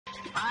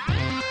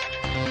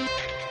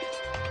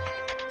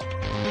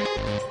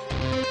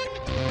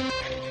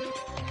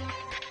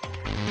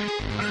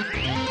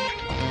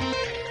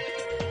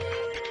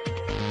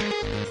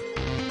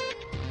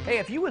Hey,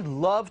 if you would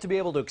love to be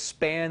able to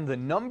expand the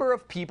number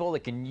of people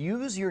that can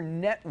use your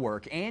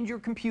network and your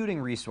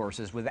computing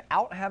resources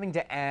without having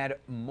to add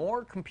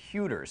more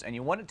computers, and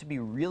you want it to be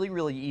really,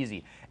 really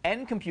easy,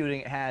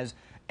 NComputing has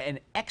an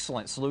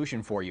excellent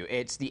solution for you.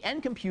 It's the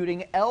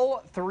NComputing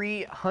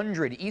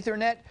L300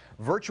 Ethernet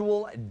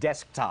Virtual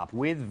Desktop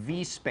with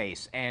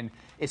vSpace. And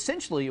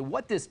essentially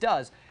what this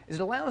does is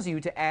it allows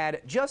you to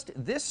add just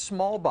this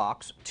small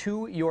box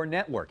to your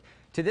network.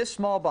 To this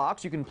small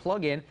box, you can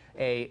plug in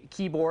a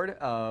keyboard,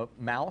 a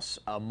mouse,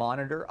 a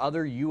monitor,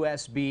 other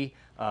USB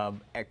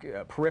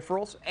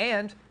peripherals,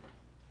 and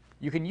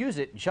you can use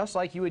it just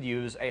like you would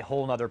use a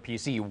whole nother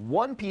PC.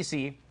 One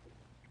PC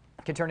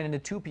can turn it into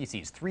 2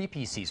 PCs, 3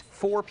 PCs,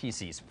 4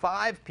 PCs,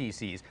 5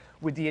 PCs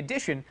with the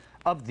addition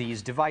of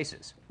these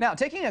devices. Now,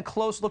 taking a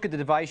close look at the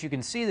device, you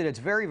can see that it's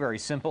very, very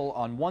simple.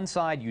 On one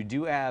side, you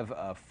do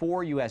have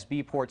 4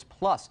 USB ports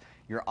plus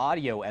your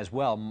audio as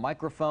well,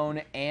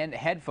 microphone and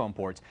headphone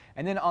ports.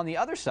 And then on the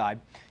other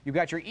side, you've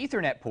got your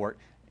Ethernet port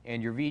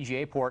and your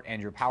VGA port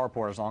and your power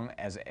port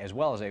as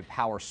well as a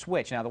power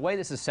switch. Now, the way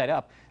this is set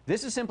up,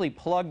 this is simply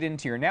plugged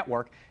into your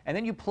network, and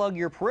then you plug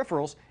your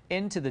peripherals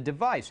into the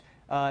device.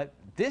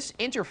 This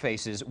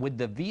interfaces with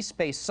the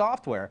vSpace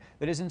software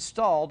that is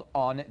installed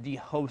on the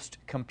host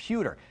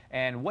computer.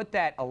 And what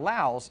that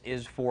allows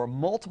is for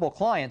multiple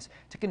clients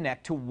to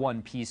connect to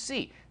one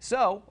PC.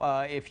 So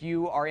if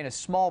you are in a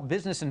small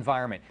business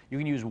environment, you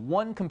can use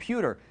one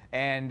computer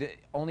and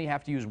only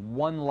have to use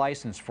one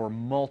license for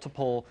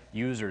multiple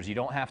users. You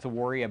don't have to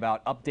worry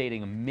about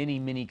updating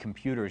many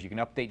computers. You can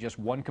update just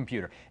one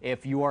computer.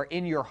 If you are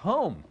in your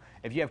home,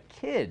 if you have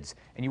kids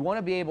and you want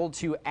to be able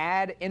to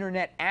add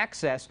internet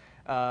access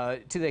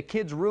to the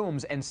kids'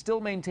 rooms and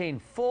still maintain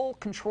full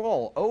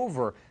control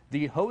over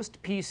the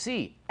host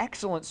PC,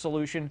 excellent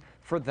solution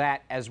for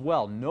that as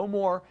well. No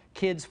more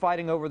kids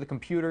fighting over the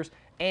computers,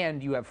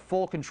 and you have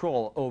full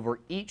control over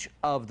each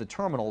of the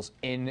terminals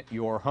in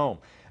your home.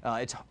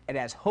 It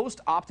has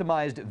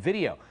host-optimized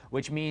video,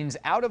 which means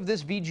out of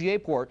this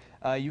VGA port,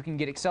 you can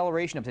get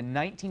acceleration up to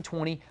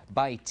 1920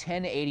 by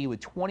 1080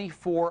 with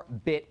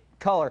 24-bit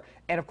color,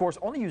 and of course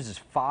only uses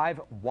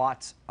 5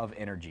 watts of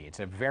energy.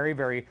 It's a very,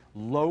 very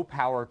low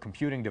power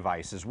computing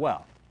device as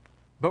well.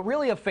 But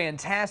really a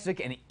fantastic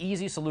and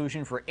easy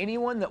solution for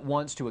anyone that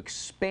wants to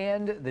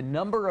expand the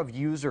number of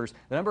users,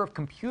 the number of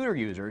computer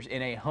users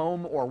in a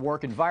home or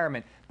work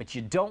environment, but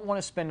you don't want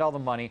to spend all the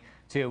money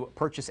to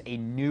purchase a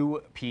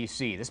new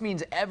PC. This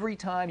means every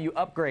time you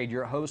upgrade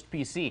your host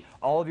PC,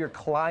 all of your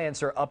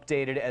clients are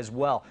updated as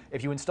well.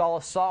 If you install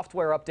a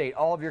software update,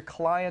 all of your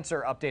clients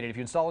are updated. If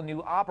you install a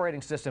new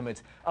operating system,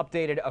 it's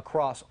updated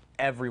across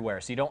everywhere,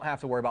 so you don't have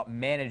to worry about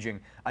managing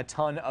a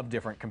ton of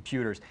different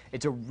computers.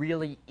 It's a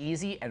really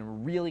easy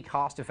and really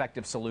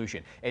cost-effective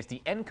solution. It's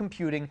the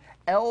NComputing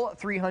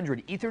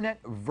L300 Ethernet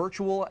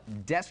Virtual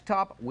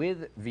Desktop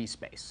with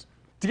vSpace.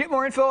 To get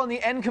more info on the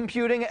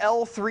NComputing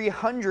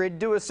L300,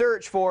 do a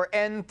search for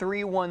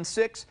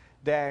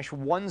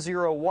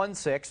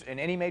N316-1016 in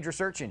any major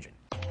search engine.